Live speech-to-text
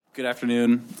Good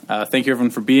afternoon. Thank you, everyone,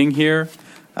 for being here.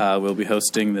 We'll be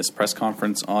hosting this press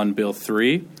conference on Bill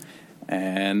 3.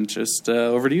 And just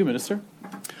over to you, Minister.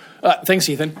 Thanks,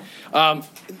 Ethan.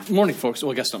 Morning, folks.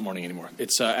 Well, I guess not morning anymore.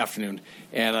 It's afternoon.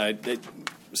 And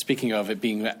speaking of it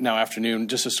being now afternoon,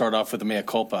 just to start off with a mea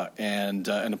culpa and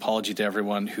an apology to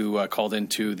everyone who called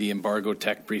into the Embargo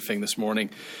Tech briefing this morning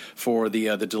for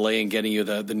the delay in getting you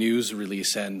the news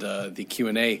release and the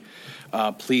Q&A.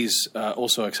 Please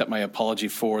also accept my apology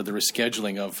for the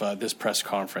rescheduling of this press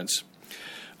conference.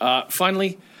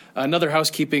 Finally, another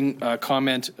housekeeping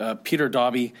comment. Peter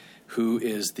Dobby, who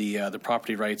is the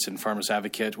property rights and farmers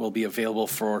advocate, will be available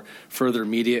for further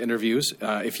media interviews.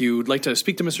 If you'd like to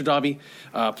speak to Mr. Dobby,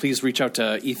 please reach out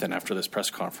to Ethan after this press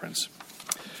conference.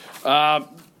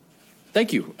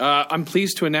 Thank you. I'm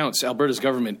pleased to announce Alberta's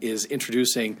government is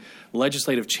introducing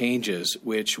legislative changes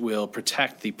which will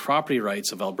protect the property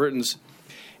rights of Albertans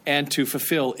and to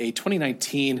fulfill a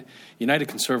 2019 United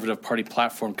Conservative Party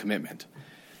platform commitment.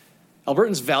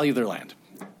 Albertans value their land.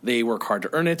 They work hard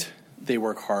to earn it, they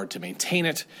work hard to maintain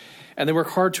it, and they work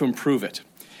hard to improve it.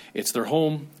 It's their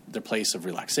home, their place of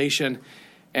relaxation,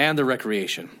 and their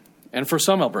recreation. And for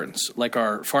some Albertans, like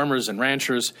our farmers and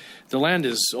ranchers, the land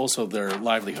is also their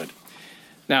livelihood.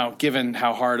 Now, given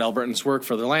how hard Albertans work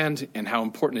for their land and how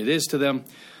important it is to them,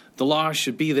 the law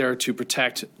should be there to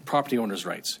protect property owners'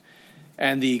 rights.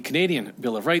 And the Canadian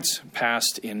Bill of Rights,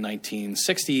 passed in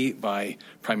 1960 by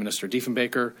Prime Minister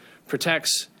Diefenbaker,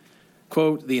 protects,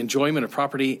 quote, the enjoyment of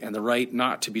property and the right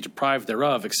not to be deprived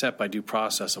thereof except by due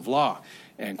process of law,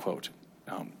 end quote.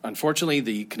 Unfortunately,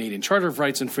 the Canadian Charter of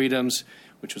Rights and Freedoms,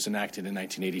 which was enacted in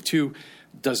 1982,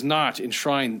 does not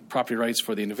enshrine property rights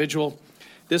for the individual.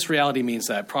 This reality means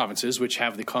that provinces, which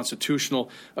have the constitutional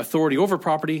authority over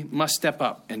property, must step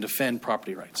up and defend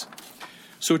property rights.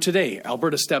 So today,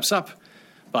 Alberta steps up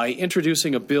by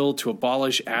introducing a bill to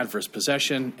abolish adverse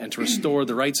possession and to restore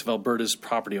the rights of Alberta's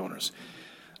property owners.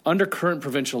 Under current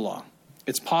provincial law,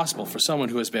 it's possible for someone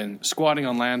who has been squatting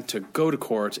on land to go to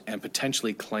court and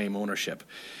potentially claim ownership.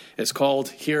 It's called,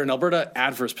 here in Alberta,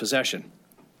 adverse possession,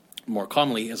 more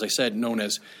commonly, as I said, known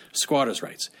as squatters'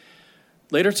 rights.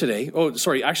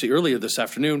 Earlier this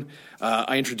afternoon,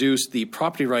 I introduced the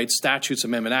Property Rights Statutes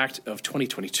Amendment Act of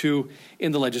 2022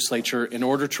 in the legislature in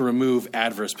order to remove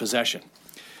adverse possession.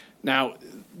 Now,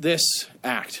 this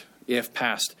act, if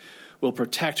passed, will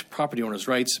protect property owners'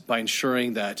 rights by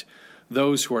ensuring that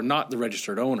those who are not the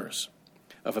registered owners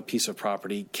of a piece of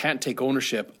property can't take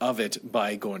ownership of it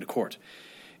by going to court.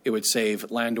 It would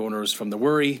save landowners from the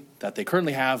worry that they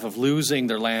currently have of losing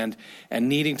their land and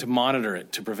needing to monitor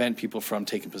it to prevent people from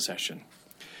taking possession.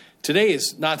 Today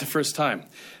is not the first time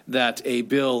that a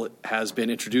bill has been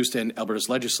introduced in Alberta's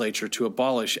legislature to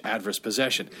abolish adverse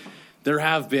possession. There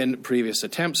have been previous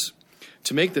attempts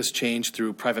to make this change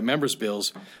through private members'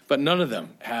 bills, but none of them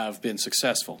have been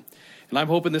successful. And I'm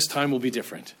hoping this time will be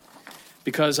different,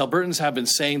 because Albertans have been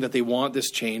saying that they want this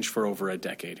change for over a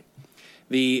decade.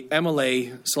 The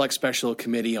MLA Select Special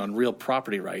Committee on Real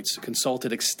Property Rights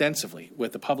consulted extensively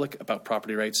with the public about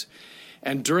property rights,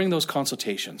 and during those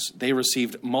consultations, they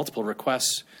received multiple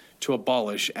requests to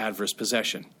abolish adverse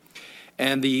possession.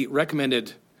 And they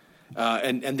recommended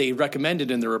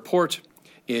in their report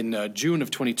in June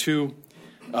of 22,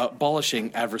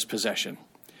 abolishing adverse possession.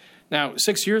 Now,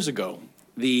 6 years ago,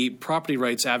 the Property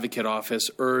Rights Advocate Office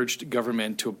urged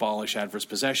government to abolish adverse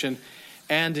possession,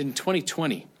 and in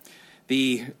 2020,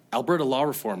 the Alberta Law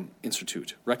Reform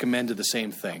Institute recommended the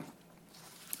same thing.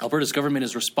 Alberta's government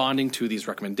is responding to these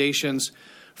recommendations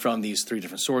from these three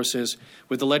different sources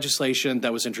with the legislation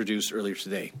that was introduced earlier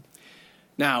today.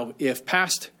 Now, if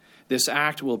passed, this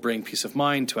act will bring peace of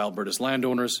mind to Alberta's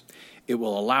landowners. It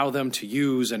will allow them to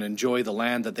use and enjoy the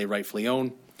land that they rightfully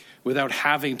own without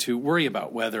having to worry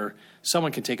about whether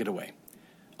someone can take it away.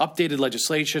 Updated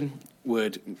legislation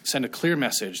would send a clear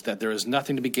message that there is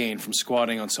nothing to be gained from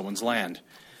squatting on someone's land.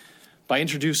 By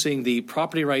introducing the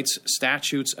Property Rights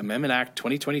Statutes Amendment Act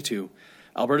 2022,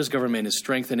 Alberta's government is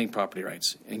strengthening property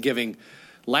rights and giving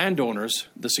landowners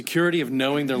the security of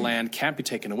knowing their land can't be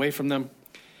taken away from them.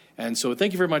 And so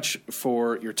thank you very much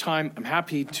for your time. I'm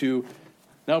happy to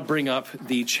now bring up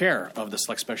the chair of the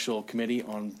Select Special Committee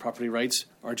on Property Rights,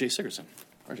 R.J. Sigurdsson.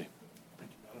 R.J.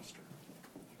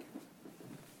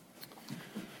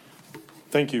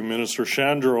 Thank you, Minister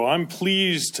Shandro. I'm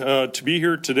pleased to be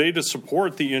here today to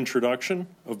support the introduction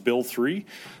of Bill 3,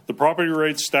 the Property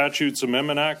Rights Statutes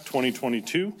Amendment Act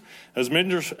 2022. As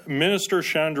Minister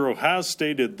Shandro has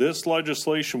stated, this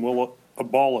legislation will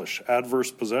abolish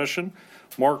adverse possession,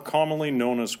 more commonly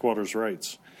known as squatters'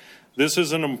 rights. This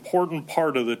is an important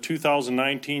part of the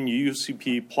 2019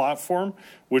 UCP platform,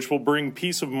 which will bring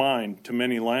peace of mind to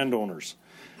many landowners.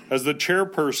 As the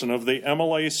chairperson of the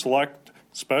MLA Select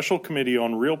Special Committee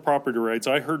on Real Property Rights,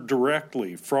 I heard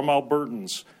directly from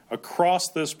Albertans across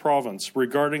this province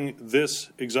regarding this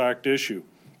exact issue.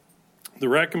 The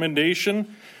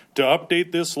recommendation to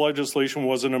update this legislation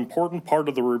was an important part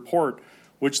of the report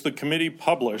which the committee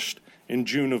published in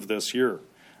June of this year.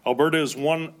 Alberta is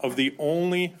one of the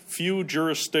only few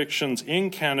jurisdictions in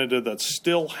Canada that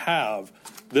still have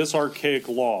this archaic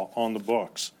law on the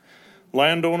books.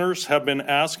 Landowners have been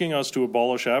asking us to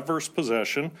abolish adverse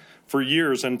possession for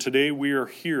years, and today we are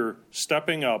here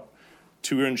stepping up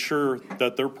to ensure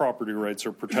that their property rights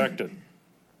are protected.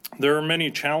 There are many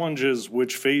challenges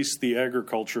which face the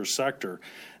agriculture sector,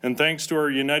 and thanks to our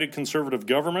United Conservative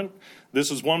government, this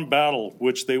is one battle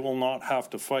which they will not have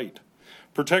to fight.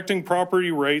 Protecting property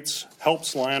rights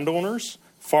helps landowners,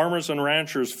 farmers, and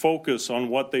ranchers focus on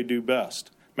what they do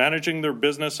best, managing their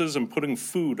businesses and putting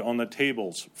food on the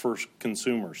tables for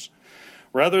consumers.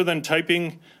 Rather than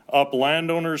tying up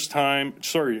landowners' time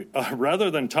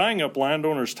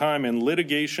in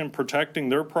litigation protecting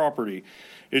their property,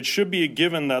 it should be a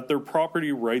given that their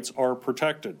property rights are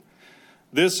protected.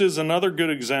 This is another good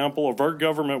example of our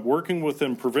government working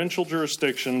within provincial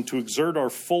jurisdiction to exert our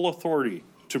full authority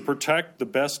to protect the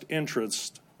best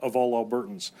interests of all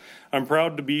Albertans. I'm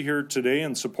proud to be here today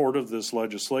in support of this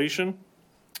legislation.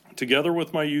 Together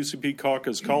with my UCP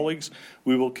caucus colleagues,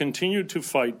 we will continue to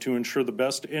fight to ensure the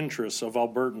best interests of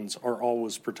Albertans are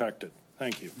always protected.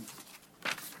 Thank you.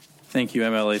 Thank you,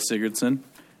 MLA Sigurdsson.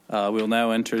 We'll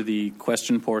now enter the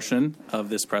question portion of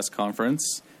this press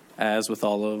conference. As with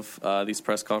all of these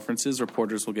press conferences,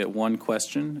 reporters will get one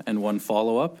question and one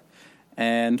follow-up.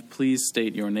 And please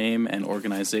state your name and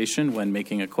organization when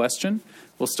making a question.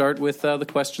 We'll start with the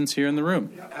questions here in the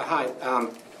room. Hi,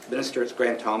 Minister, it's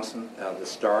Grant Thompson, The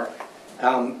Star.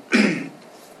 I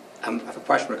have a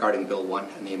question regarding Bill 1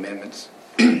 and the amendments.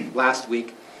 Last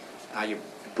week, you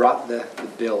brought the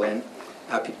bill in.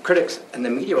 Critics and the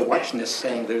media were watching this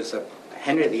saying there's a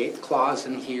Henry VIII clause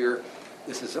in here.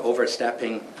 This is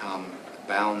overstepping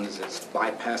bounds. It's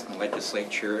bypassing the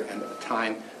legislature. And at the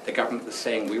time, the government was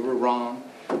saying we were wrong.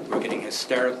 We were getting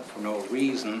hysterical for no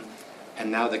reason.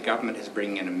 And now the government is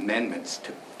bringing in amendments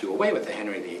to do away with the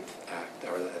Henry VIII Act,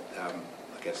 or the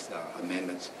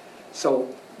amendments. So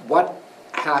what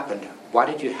happened? Why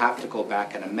did you have to go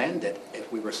back and amend it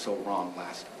if we were so wrong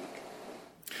last week?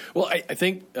 Well, I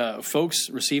think folks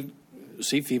received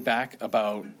feedback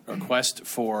about a request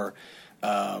for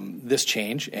this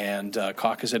change, and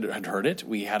caucus had heard it.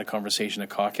 We had a conversation at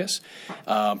caucus.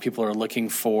 People are looking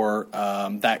for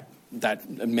that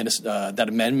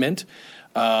amendment.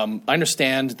 I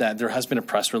understand that there has been a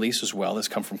press release as well that's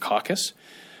come from caucus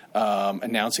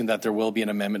announcing that there will be an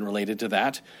amendment related to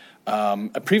that.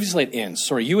 Previously at INS,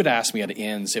 sorry, you had asked me at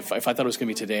INS if I thought it was going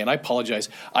to be today, and I apologize.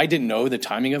 I didn't know the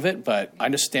timing of it, but I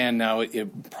understand now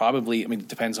it probably, it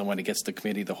depends on when it gets to the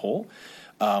committee of the whole.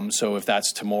 So if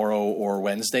that's tomorrow or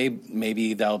Wednesday,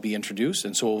 maybe that'll be introduced,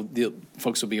 and so the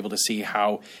folks will be able to see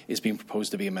how it's being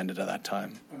proposed to be amended at that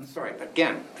time. I'm sorry, but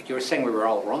again, like you were saying, we were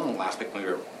all wrong last week when we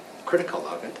were critical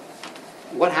of it.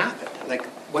 What happened? Like,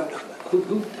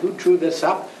 who drew this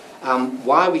up?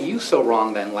 Why were you so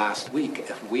wrong then last week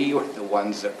if we were the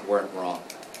ones that weren't wrong?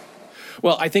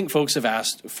 Well, I think folks have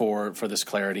asked for this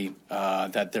clarity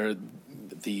that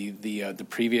the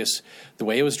previous, the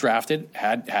way it was drafted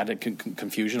had a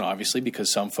confusion, obviously,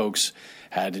 because some folks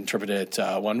had interpreted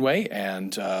it one way,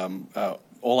 and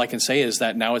all I can say is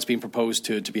that now it's being proposed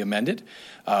to be amended.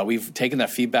 We've taken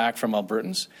that feedback from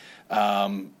Albertans,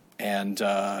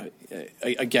 and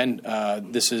again,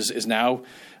 this is now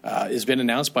has been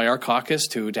announced by our caucus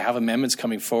to have amendments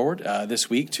coming forward this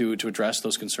week to address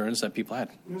those concerns that people had.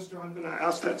 Minister, I'm going to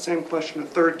ask that same question a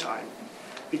third time,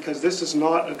 because this is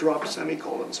not a drop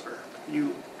semicolon, sir.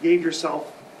 You gave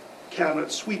yourself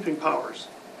cabinet sweeping powers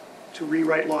to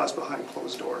rewrite laws behind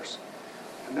closed doors.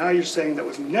 And now you're saying that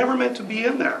was never meant to be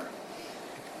in there.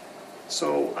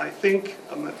 So I think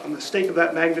a mistake of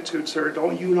that magnitude, sir,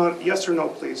 don't you not, yes or no,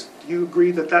 please, do you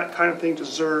agree that that kind of thing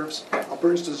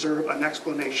Albertans deserve an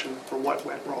explanation for what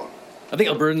went wrong? I think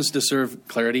Albertans deserve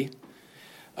clarity.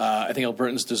 I think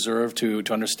Albertans deserve to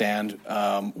understand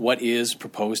what is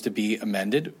proposed to be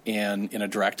amended in a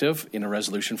directive, in a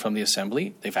resolution from the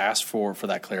Assembly. They've asked for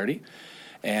that clarity,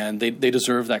 and they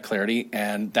deserve that clarity,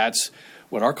 and that's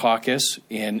what our caucus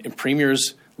in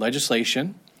Premier's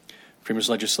legislation. Premier's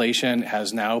legislation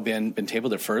has now been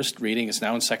tabled at first reading. It's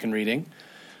now in second reading.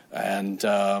 And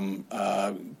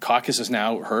caucus has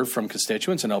now heard from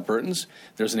constituents and Albertans.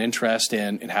 There's an interest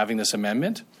in having this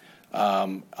amendment.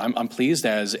 I'm pleased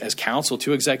as counsel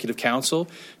to Executive Council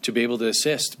to be able to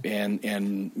assist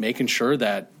in making sure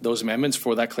that those amendments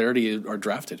for that clarity are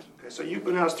drafted. Okay, so you've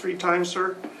been asked 3 times,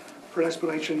 sir, for an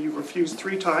explanation. You've refused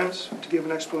 3 times to give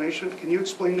an explanation. Can you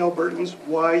explain to Albertans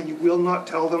why you will not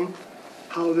tell them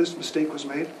how this mistake was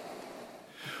made?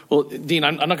 Well, Dean,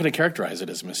 I'm not going to characterize it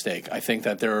as a mistake. I think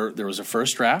that there was a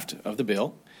first draft of the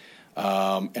bill,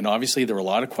 and obviously there were a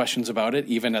lot of questions about it,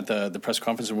 even at the press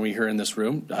conference when we were here in this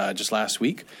room just last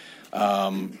week.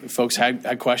 Folks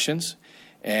had questions,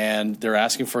 and they're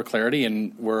asking for clarity,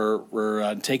 and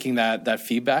we're taking that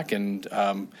feedback. And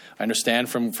I understand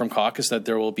from caucus that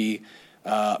there will be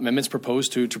amendments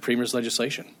proposed to Premier's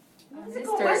legislation.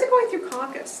 Why is it going through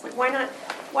caucus? Like, why not?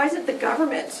 Why is it the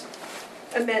government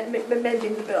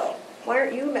amending the bill? Why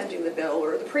aren't you amending the bill,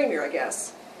 or the Premier, I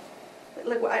guess?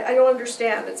 Like, I don't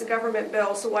understand. It's a government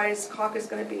bill, so why is caucus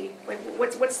going to be like?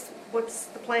 What's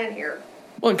the plan here?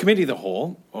 Well, in committee of the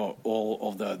whole, all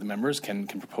of the members can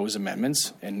propose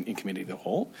amendments in committee of the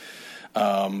whole.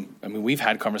 I mean, we've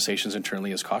had conversations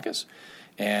internally as caucus,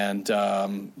 and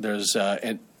there's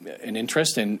an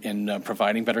interest in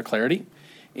providing better clarity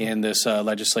in this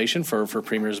legislation for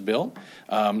Premier's bill.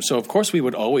 So, of course, we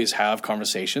would always have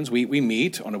conversations. We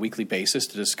meet on a weekly basis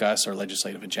to discuss our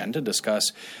legislative agenda,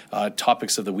 discuss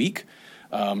topics of the week.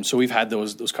 So we've had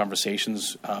those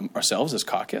conversations ourselves as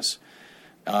caucus.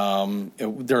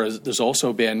 There's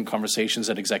also been conversations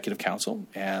at Executive Council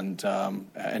and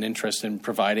an interest in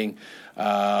providing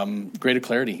greater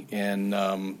clarity in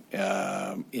the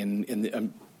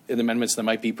amendments that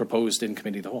might be proposed in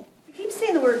committee of the whole. You keep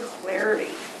saying the word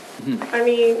clarity. I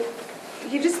mean,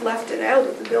 you just left it out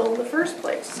of the bill in the first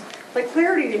place. Like,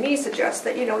 clarity to me suggests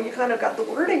that, you kind of got the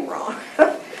wording wrong.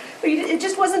 It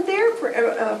just wasn't there,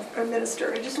 for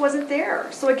Minister. It just wasn't there.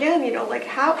 So again, like,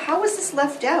 how was this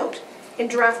left out in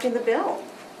drafting the bill?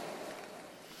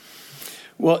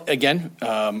 Well, again,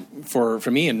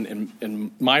 for me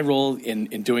and my role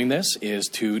in doing this is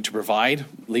to provide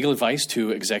legal advice to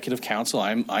Executive Council.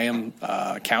 I am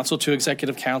counsel to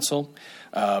Executive Council,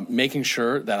 making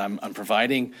sure that I'm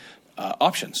providing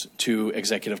options to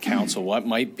Executive Council, what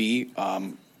might be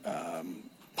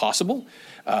possible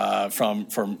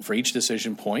for each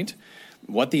decision point,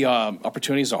 what the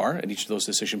opportunities are at each of those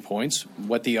decision points,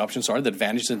 what the options are, the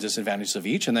advantages and disadvantages of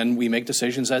each, and then we make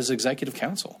decisions as Executive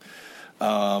Council.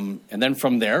 And then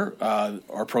from there,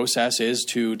 our process is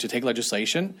to take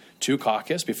legislation to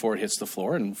caucus before it hits the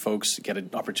floor, and folks get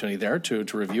an opportunity there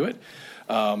to review it.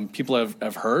 People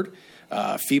have heard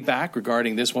feedback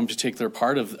regarding this one particular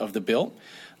part of the bill.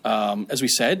 As we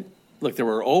said, look, there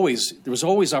was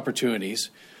always opportunities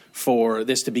for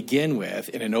this to begin with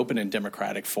in an open and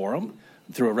democratic forum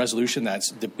through a resolution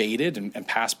that's debated and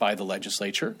passed by the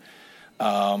legislature.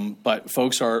 But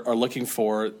folks are looking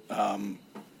for an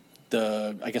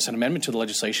amendment to the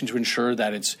legislation to ensure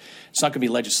that it's not going to be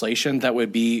legislation that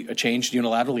would be changed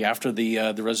unilaterally after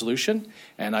the resolution.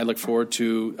 And I look forward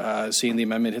to seeing the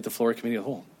amendment hit the floor of committee of the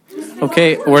whole.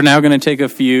 Okay, we're now going to take a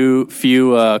few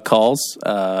calls,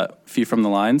 few from the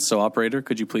lines. So, operator,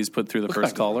 could you please put through the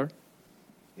first caller?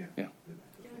 Yeah.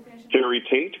 Jerry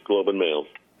Tate, Globe and Mail.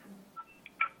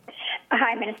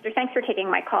 Hi, Minister. Thanks for taking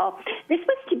my call. This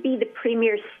was to be the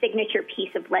Premier's signature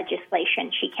piece of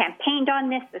legislation. She campaigned on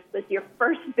this. This was your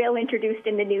first bill introduced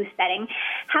in the new setting.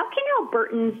 How can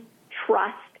Albertans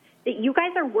trust that you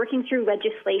guys are working through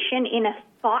legislation in a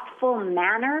thoughtful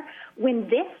manner when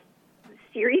this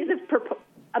series of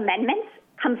amendments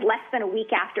comes less than a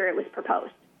week after it was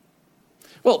proposed?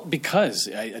 Well, because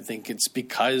I think it's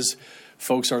because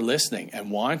folks are listening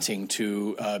and wanting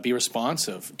to be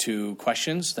responsive to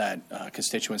questions that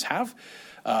constituents have,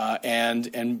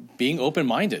 and being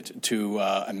open-minded to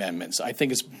amendments. I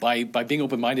think it's by being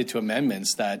open-minded to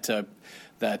amendments that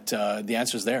the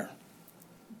answer is there.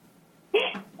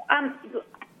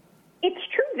 It's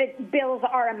true that bills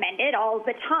are amended all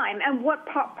the time, and what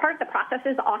part of the process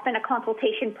is often a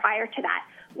consultation prior to that.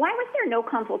 Why was there no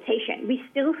consultation? We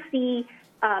still see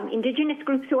Indigenous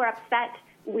groups who are upset.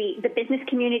 The business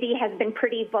community has been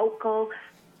pretty vocal.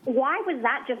 Why was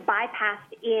that just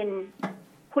bypassed in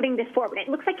putting this forward? It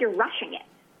looks like you're rushing it.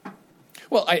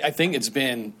 Well, I think it's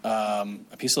been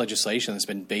a piece of legislation that's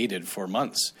been debated for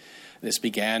months. This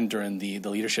began during the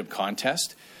leadership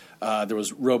contest. There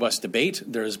was robust debate.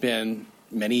 There's been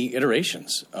many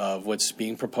iterations of what's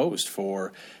being proposed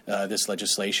for this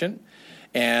legislation.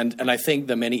 And I think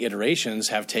the many iterations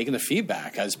have taken the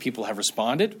feedback as people have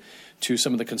responded to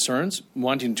some of the concerns,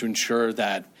 wanting to ensure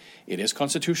that it is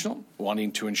constitutional,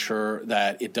 wanting to ensure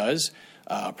that it does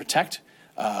protect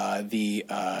the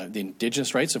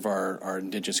Indigenous rights of our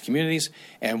Indigenous communities,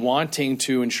 and wanting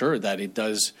to ensure that it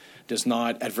does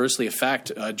not adversely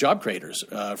affect job creators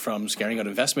from scaring out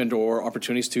investment or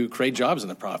opportunities to create jobs in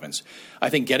the province. I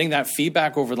think getting that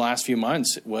feedback over the last few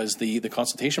months was the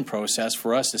consultation process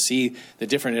for us to see the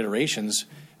different iterations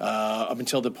up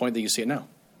until the point that you see it now.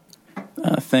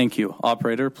 Thank you.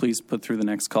 Operator, please put through the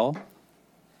next call.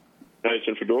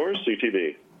 Tyson Fedor,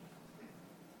 CTV.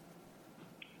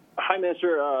 Hi,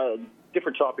 Minister.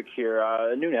 Different topic here.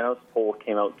 A new analysis poll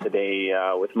came out today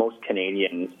with most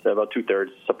Canadians, about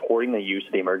two-thirds, supporting the use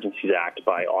of the Emergencies Act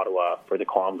by Ottawa for the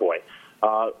convoy.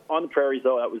 On the prairies,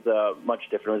 though, that was much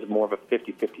different. It was more of a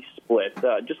 50-50 split.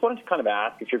 Just wanted to kind of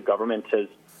ask if your government has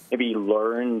maybe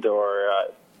learned or,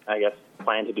 I guess,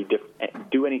 plan to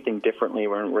do anything differently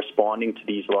when responding to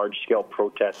these large-scale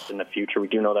protests in the future. We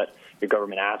do know that your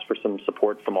government asked for some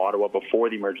support from Ottawa before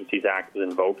the Emergencies Act was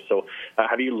invoked. So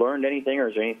have you learned anything, or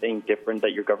is there anything different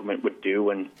that your government would do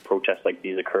when protests like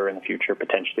these occur in the future,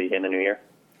 potentially in the new year?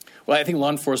 Well, I think law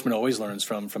enforcement always learns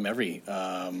from every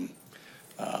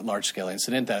large-scale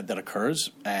incident that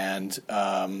occurs. And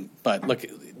but look,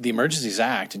 the Emergencies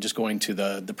Act, and just going to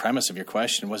the premise of your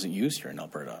question, wasn't used here in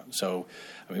Alberta. So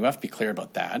I mean, we have to be clear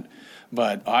about that.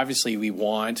 But obviously, we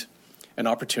want an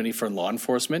opportunity for law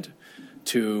enforcement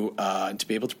to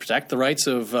be able to protect the rights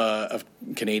of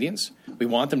Canadians. We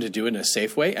want them to do it in a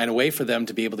safe way, and a way for them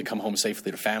to be able to come home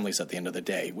safely to families at the end of the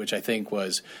day, which I think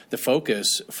was the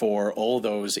focus for all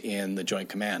those in the Joint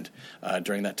Command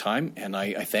during that time. And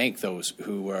I thank those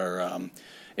who were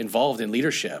involved in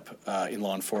leadership in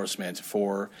law enforcement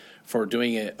for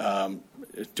doing it,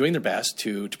 doing their best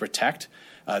to protect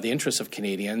the interests of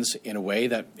Canadians in a way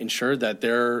that ensured that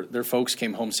their folks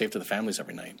came home safe to the families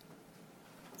every night.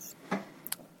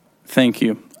 Thank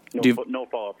you. No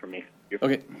follow-up from me.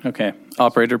 Okay.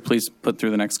 Operator, please put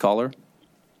through the next caller.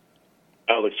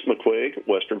 Alex McQuaig,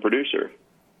 Western Producer.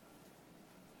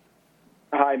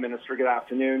 Hi, Minister. Good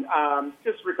afternoon.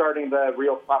 Just regarding the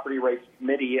Real Property Rights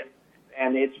Committee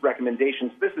and its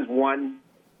recommendations, this is one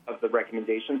of the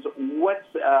recommendations. What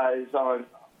is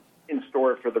in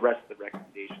store for the rest of the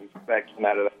recommendations that came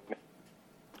out of that committee?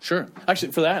 Sure.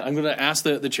 Actually, for that, I'm going to ask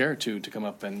the chair to come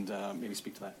up and maybe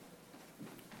speak to that.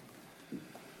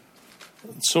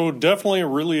 So definitely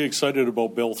really excited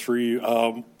about Bill 3.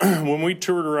 When we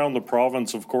toured around the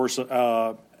province, of course,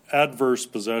 adverse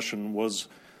possession was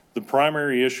the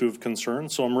primary issue of concern.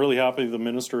 So I'm really happy the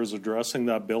minister is addressing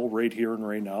that bill right here and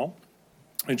right now.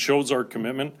 It shows our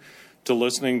commitment to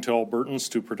listening to Albertans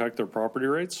to protect their property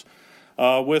rights.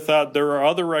 With that, there are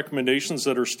other recommendations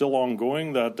that are still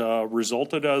ongoing that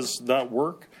resulted as that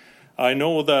work. I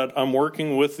know that I'm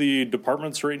working with the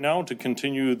departments right now to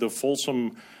continue the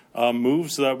fulsome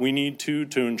moves that we need to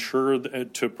ensure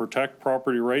to protect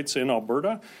property rights in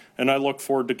Alberta, and I look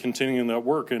forward to continuing that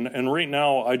work. And right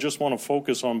now, I just want to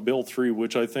focus on Bill 3,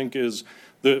 which I think is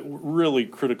the really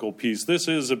critical piece. This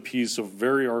is a piece of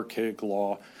very archaic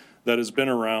law that has been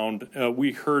around.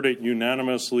 We heard it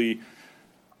unanimously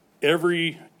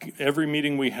every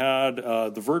meeting we had,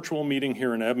 the virtual meeting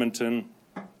here in Edmonton,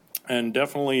 and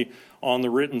definitely on the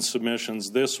written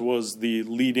submissions. This was the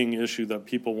leading issue that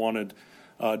people wanted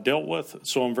dealt with.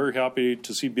 So I'm very happy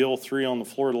to see Bill 3 on the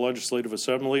floor of the Legislative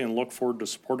Assembly and look forward to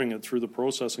supporting it through the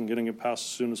process and getting it passed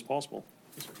as soon as possible.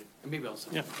 Maybe I'll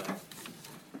say that.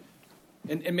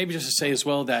 And maybe just to say as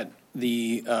well that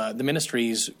the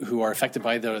ministries who are affected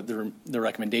by the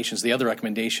recommendations, the other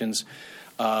recommendations,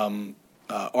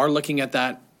 are looking at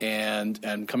that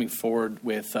and coming forward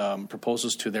with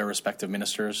proposals to their respective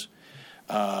ministers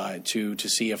to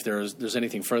see if there's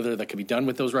anything further that could be done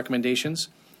with those recommendations.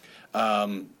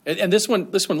 And this one,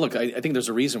 look, I think there's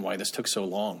a reason why this took so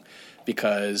long,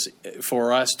 because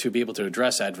for us to be able to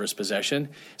address adverse possession,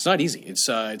 it's not easy. It's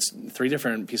 3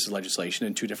 different pieces of legislation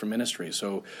in 2 different ministries.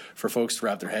 So for folks to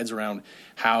wrap their heads around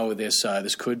how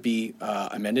this could be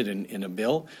amended in a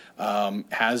bill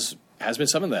has been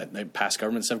something that past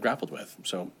governments have grappled with.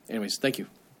 So, anyways, thank you.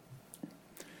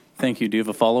 Thank you. Do you have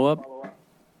a follow-up?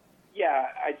 Yeah,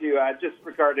 I do. Just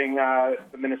regarding the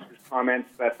minister's comments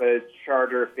that the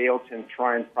charter failed to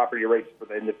enshrine property rights for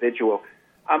the individual.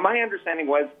 My understanding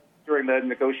was during the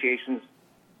negotiations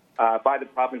by the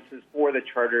provinces for the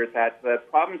charter that the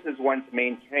provinces want to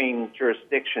maintain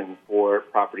jurisdiction for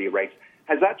property rights.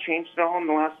 Has that changed at all in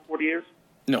the last 40 years?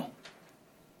 No.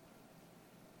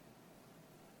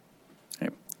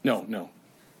 No.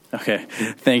 Okay.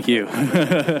 Thank you.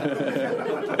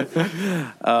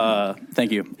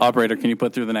 Thank you. Operator, can you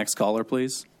put through the next caller,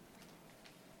 please?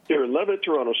 Darren Levitt,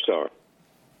 Toronto Star.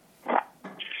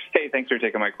 Hey, thanks for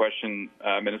taking my question,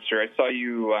 Minister. I saw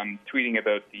you tweeting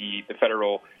about the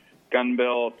federal gun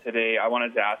bill today. I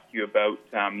wanted to ask you about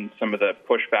some of the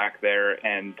pushback there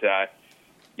and,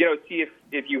 see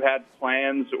if you had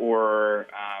plans or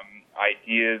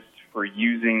ideas for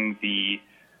using the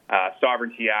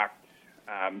Sovereignty Act,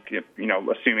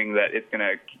 assuming that it's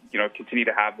going to, continue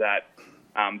to have that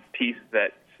piece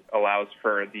that allows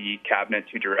for the cabinet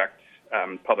to direct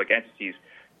public entities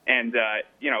and,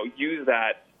 use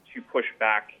that to push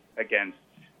back against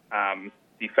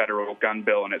the federal gun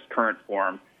bill in its current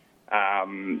form.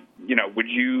 Would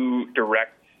you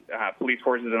direct police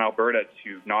forces in Alberta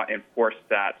to not enforce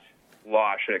that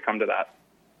law should it come to that?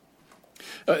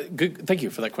 Good. Thank you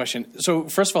for that question. So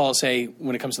first of all, I'll say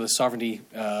when it comes to the Sovereignty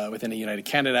within the United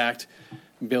Canada Act,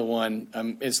 Bill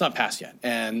 1, it's not passed yet.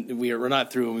 And we're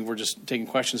not through, and we're just taking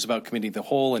questions about committee of the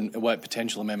whole and what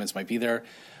potential amendments might be there.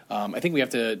 I think we have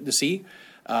to see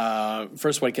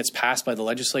first what gets passed by the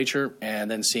legislature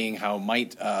and then seeing how it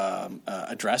might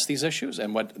address these issues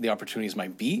and what the opportunities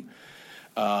might be.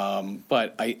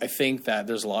 But I think that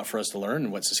there's a lot for us to learn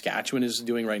and what Saskatchewan is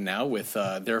doing right now with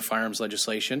their firearms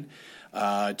legislation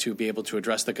to be able to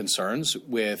address the concerns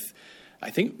with. I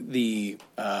think the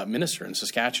minister in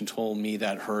Saskatchewan told me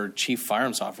that her chief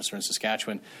firearms officer in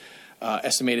Saskatchewan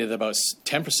estimated about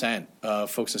 10%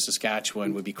 of folks in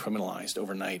Saskatchewan would be criminalized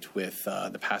overnight with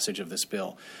the passage of this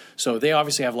bill. So they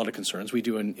obviously have a lot of concerns. We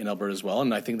do in Alberta as well,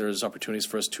 and I think there's opportunities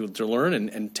for us to learn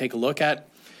and take a look at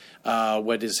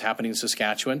what is happening in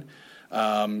Saskatchewan.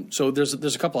 So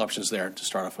there's a couple options there to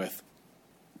start off with.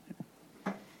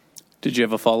 Did you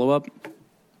have a follow-up?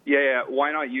 Yeah.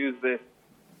 Why not use this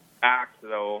act,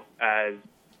 though, as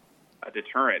a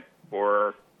deterrent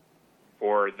for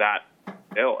that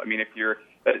bill? I mean, if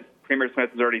Premier Smith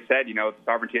has already said, the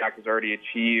Sovereignty Act has already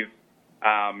achieved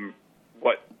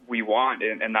what we want,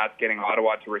 and that's getting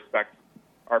Ottawa to respect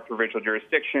our provincial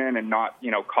jurisdiction and not,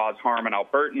 cause harm in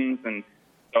Albertans. And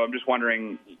so I'm just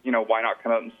wondering, why not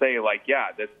come out and say,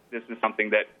 this is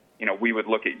something that, we would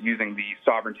look at using the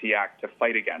Sovereignty Act to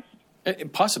fight against.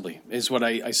 Possibly is what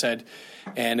I said,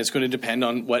 and it's going to depend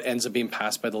on what ends up being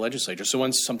passed by the legislature. So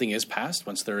once something is passed,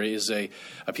 once there is a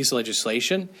piece of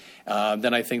legislation,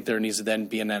 then I think there needs to then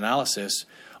be an analysis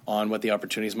on what the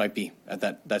opportunities might be at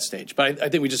that stage. But I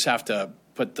think we just have to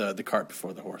put the cart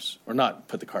before the horse, or not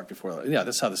put the cart before. Yeah,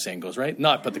 that's how the saying goes, right?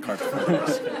 Not put the cart before the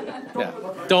horse. Yeah,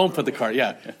 don't put the cart.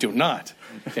 Yeah, do not.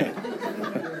 Okay.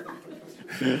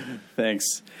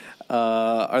 Thanks.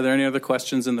 Are there any other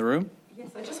questions in the room? Yes,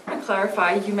 I just want to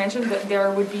clarify. You mentioned that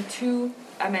there would be 2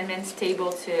 amendments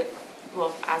tabled to,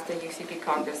 as the UCP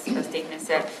caucus statement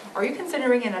said. Are you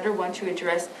considering another one to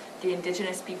address the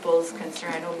Indigenous people's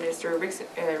concern? I know Minister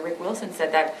Rick Wilson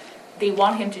said that they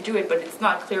want him to do it, but it's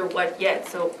not clear what yet.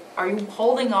 So are you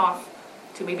holding off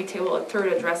to maybe table a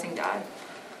third addressing that?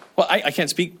 Well, I can't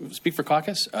speak for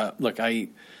caucus. Look,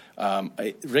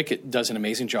 Rick does an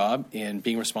amazing job in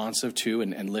being responsive to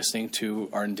and listening to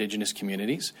our Indigenous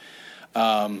communities.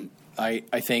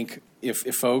 I think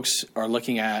if folks are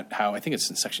looking at how, I think it's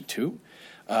in section 2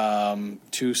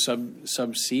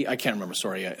 sub C, I can't remember,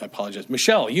 sorry, I apologize.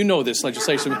 Michelle, you know this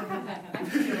legislation.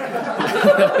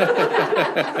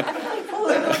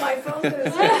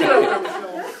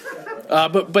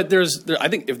 But I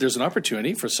think if there's an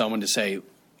opportunity for someone to say,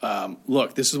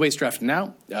 look, this is the way it's drafted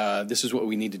now, this is what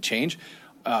we need to change.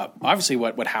 Obviously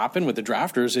what happened with the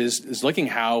drafters is looking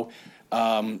how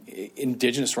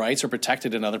Indigenous rights are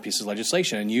protected in other pieces of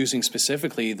legislation and using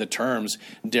specifically the terms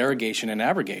derogation and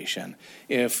abrogation.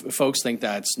 If folks think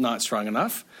that's not strong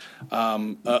enough,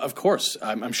 of course,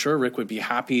 I'm sure Rick would be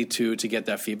happy to get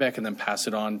that feedback and then pass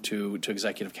it on to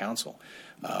Executive Council.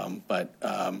 But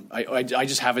I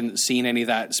just haven't seen any of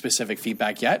that specific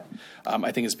feedback yet.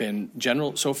 I think it's been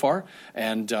general so far.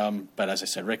 And but as I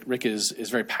said, Rick is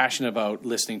very passionate about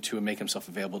listening to and make himself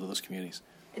available to those communities.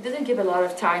 It doesn't give a lot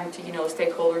of time to,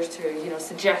 stakeholders to,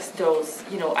 suggest those,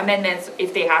 amendments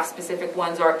if they have specific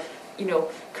ones or,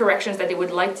 corrections that they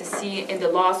would like to see in the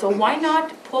law. So why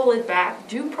not pull it back,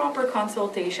 do proper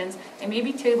consultations, and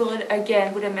maybe table it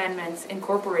again with amendments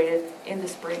incorporated in the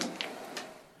spring?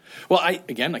 Well, I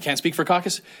can't speak for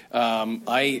caucus. I'm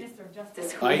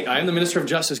the Minister of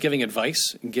Justice giving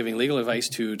advice, giving legal advice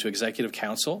to Executive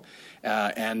Council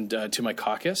and to my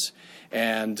caucus.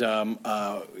 And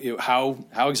how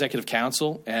Executive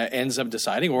Council ends up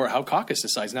deciding, or how caucus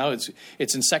decides. Now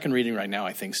it's in second reading right now,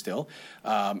 I think, still,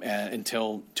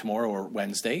 until tomorrow or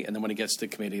Wednesday. And then when it gets to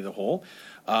Committee of the Whole,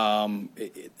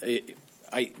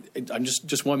 I'm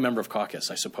just one member of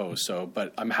caucus, I suppose. So,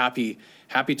 but I'm happy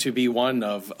to be one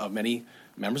of many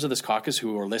members of this caucus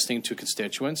who are listening to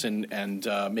constituents and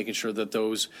making sure that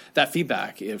that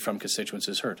feedback from constituents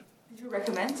is heard. Did you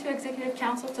recommend to Executive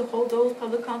Council to hold those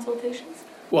public consultations?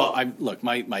 Well, look,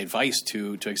 my advice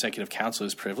to Executive Council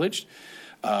is privileged,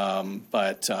 yeah.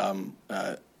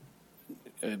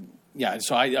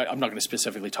 So I'm not going to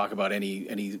specifically talk about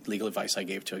any legal advice I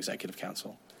gave to Executive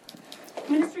Council.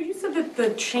 Minister, you said that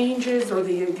the changes or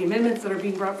the amendments that are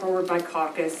being brought forward by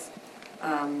caucus,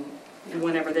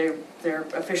 whenever they're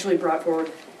officially brought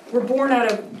forward, were born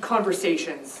out of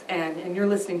conversations and you're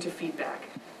listening to feedback.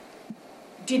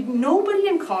 Did nobody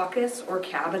in caucus or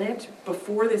cabinet,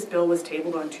 before this bill was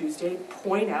tabled on Tuesday,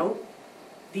 point out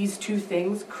these two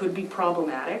things could be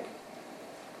problematic?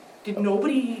 Did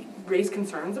nobody raise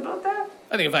concerns about that?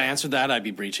 I think if I answered that, I'd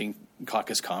be breaching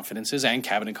caucus confidences and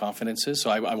cabinet confidences,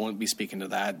 so I won't be speaking to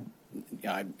that.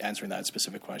 Yeah, I'm answering that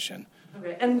specific question.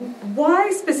 Okay, and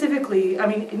why specifically, I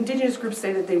mean, Indigenous groups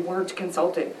say that they weren't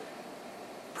consulted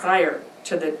prior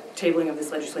to the tabling of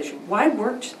this legislation. Why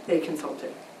weren't they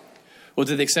consulted? Well,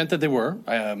 to the extent that they were,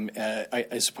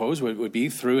 I suppose would be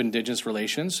through Indigenous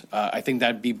relations. I think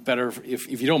that'd be better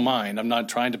if you don't mind. I'm not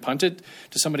trying to punt it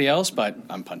to somebody else, but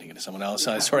I'm punting it to someone else.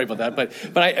 Sorry about that. But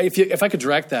if I could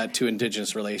direct that to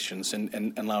Indigenous relations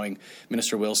and allowing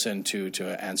Minister Wilson to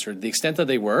answer the extent that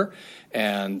they were,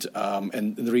 and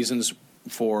the reasons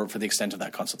for the extent of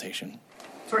that consultation.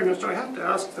 Sorry, Minister, I have to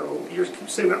ask though. You're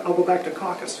saying that I'll go back to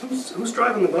caucus. Who's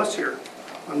driving the bus here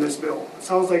on this bill? It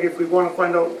sounds like if we want to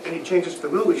find out any changes to the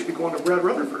bill, we should be going to Brad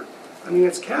Rutherford. I mean,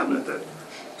 it's cabinet that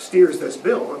steers this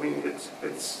bill. I mean, it's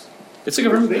a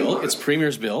government bill. It's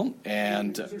Premier's bill,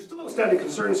 and there's still outstanding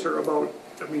concerns here about.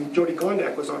 I mean, Jody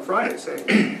Gondak was on Friday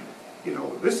saying,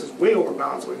 this is way over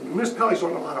bounds. Municipalities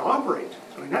don't know how to operate.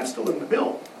 I mean, that's still in the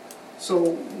bill.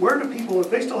 So where do people,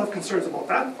 if they still have concerns about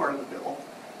that part of the bill,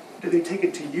 do they take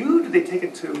it to you? Do they take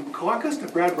it to caucus, to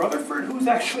Brad Rutherford? Who's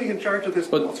actually in charge of this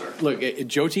bill, sir? Look,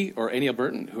 Jyoti or any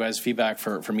Albertan who has feedback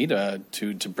for me to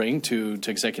bring to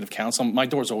Executive Council, my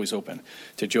door's always open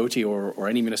to Jyoti or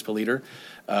any municipal leader.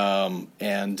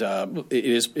 It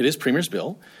is Premier's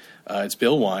bill. It's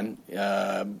Bill 1,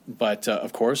 but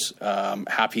of course,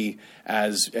 happy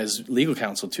as legal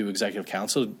counsel to Executive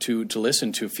Council to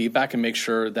listen to feedback and make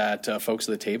sure that folks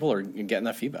at the table are getting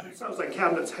that feedback. It sounds like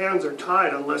cabinet's hands are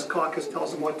tied unless caucus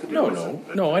tells them what to do.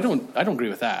 No, I don't agree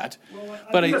with that. Well,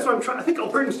 that's what I'm trying. I think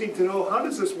Albertans need to know, how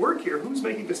does this work here? Who's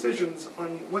making decisions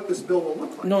on what this bill will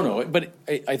look like? No, but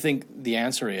I think the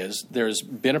answer is there's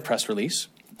been a press release.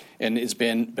 And it's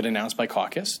been announced by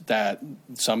caucus that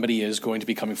somebody is going to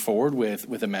be coming forward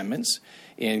with amendments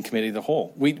in committee of the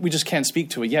whole. We just can't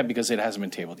speak to it yet because it hasn't been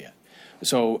tabled yet.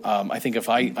 So I think if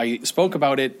I spoke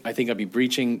about it, I think I'd be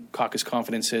breaching caucus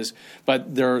confidences.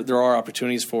 But there are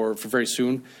opportunities for very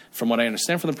soon, from what I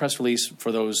understand from the press release,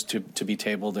 for those to be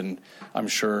tabled. And I'm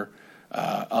sure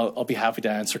I'll be happy to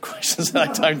answer questions at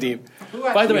that time, Dean.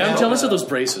 By the way, I'm jealous of those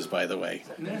braces, by the way.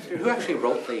 Minister, who actually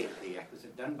wrote the was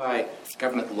it done by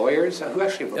government lawyers? Who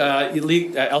actually wrote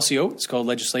LCO, it's called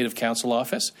Legislative Counsel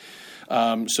Office.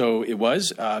 So it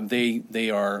was. They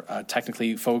are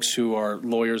technically folks who are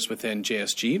lawyers within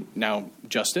JSG, now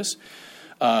Justice.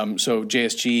 So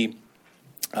JSG,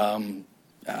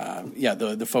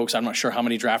 the folks, I'm not sure how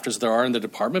many drafters there are in the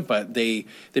department, but they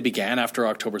began after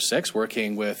October 6th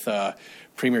working with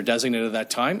Premier Designate at that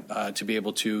time to be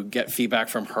able to get feedback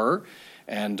from her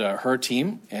and her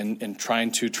team and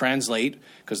trying to translate,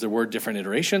 because there were different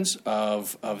iterations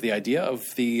of the idea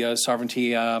of the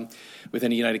sovereignty within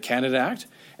the United Canada Act,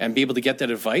 and be able to get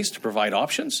that advice to provide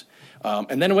options.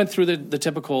 And then it went through the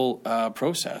typical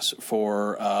process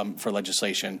for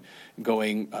legislation,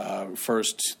 going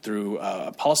first through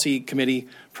a policy committee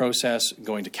process,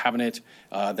 going to cabinet,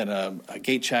 then a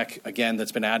gate check, again,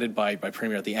 that's been added by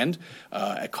Premier at the end,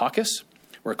 at caucus,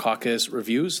 where caucus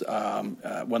reviews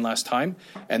one last time,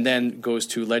 and then goes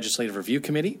to Legislative Review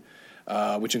Committee,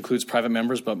 which includes private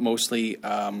members, but mostly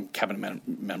cabinet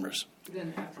members.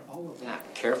 Then after all of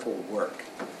that careful work,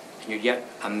 and you're yet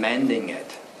amending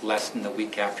it less than a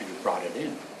week after you brought it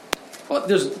in. Well,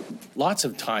 there's lots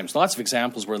of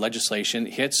examples where legislation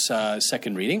hits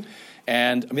second reading,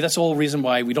 and I mean that's the whole reason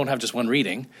why we don't have just one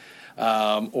reading.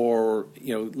 Or,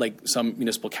 like some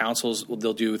municipal councils,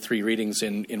 they'll do 3 readings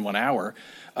in 1 hour.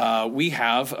 We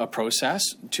have a process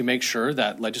to make sure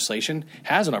that legislation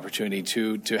has an opportunity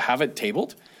to have it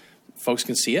tabled. Folks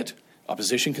can see it.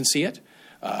 Opposition can see it.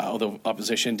 although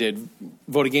opposition did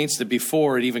vote against it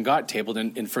before it even got tabled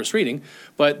in first reading.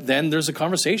 But then there's a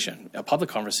conversation, a public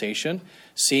conversation,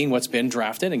 seeing what's been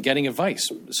drafted and getting advice.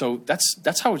 So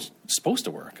that's how it's supposed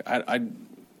to work.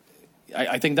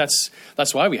 I think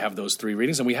that's why we have those 3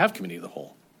 readings and we have committee of the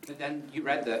whole. And then you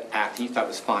read the act and you thought it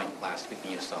was fine last week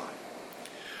when you saw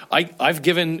it. I've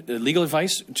given legal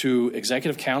advice to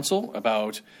Executive Council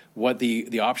about what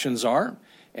the options are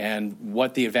and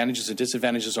what the advantages and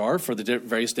disadvantages are for the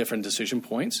various different decision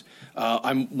points.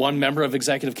 I'm one member of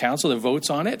Executive Council that votes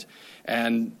on it,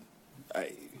 and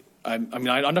I'm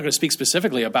not going to speak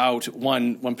specifically about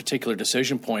one particular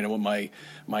decision point and what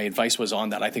my advice was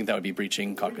on that. I think that would be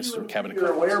breaching caucus or cabinet.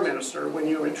 You're aware, Minister, when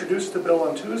you introduced the bill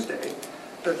on Tuesday,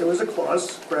 that there was a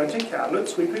clause granting cabinet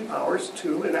sweeping powers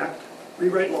to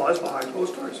rewrite laws behind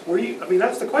closed doors.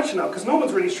 That's the question now, because no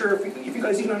one's really sure if you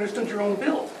guys even understood your own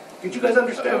bill. Did you guys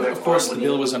understand that? Of course, the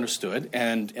bill was understood,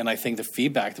 and I think the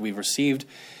feedback that we've received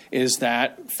is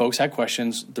that folks had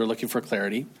questions, they're looking for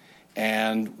clarity,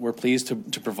 and we're pleased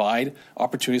to provide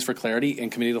opportunities for clarity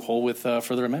in committee of the whole with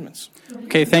further amendments.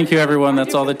 Okay, thank you, everyone.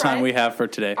 That's all the time we have for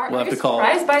today. Are We'll have you to call.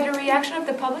 surprised by the reaction of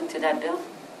the public to that bill?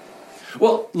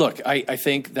 Well, look, I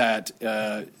think that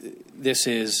this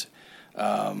is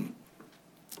a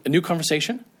new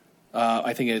conversation.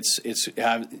 I think it's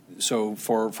so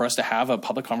for us to have a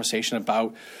public conversation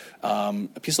about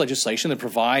a piece of legislation that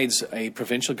provides a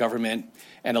provincial government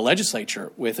and a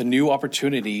legislature with a new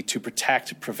opportunity to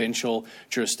protect provincial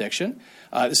jurisdiction.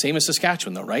 The same as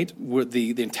Saskatchewan, though, right?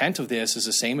 The intent of this is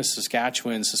the same as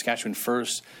Saskatchewan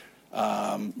First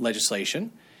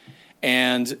legislation,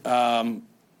 and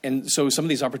so some of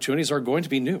these opportunities are going to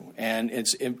be new, and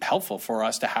it's helpful for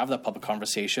us to have that public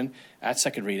conversation at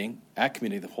second reading, at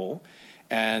committee of the whole,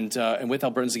 and with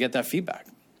Albertans to get that feedback.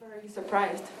 Or are you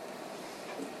surprised?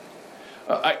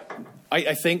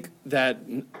 I think that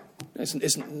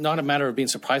it's not a matter of being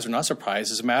surprised or not surprised.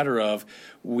 It's a matter of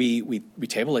we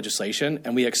table legislation,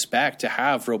 and we expect to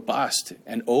have robust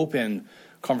and open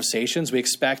conversations. We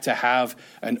expect to have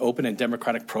an open and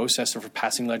democratic process for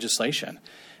passing legislation.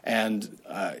 And,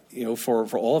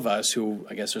 for all of us who,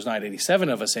 I guess there's not 87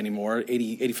 of us anymore,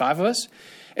 85 of us,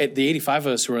 the 85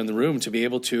 of us who are in the room to be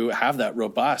able to have that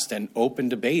robust and open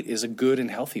debate is a good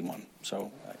and healthy one.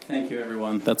 So, thank you,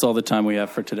 everyone. That's all the time we have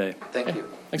for today. Thank you.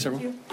 Thanks, everyone.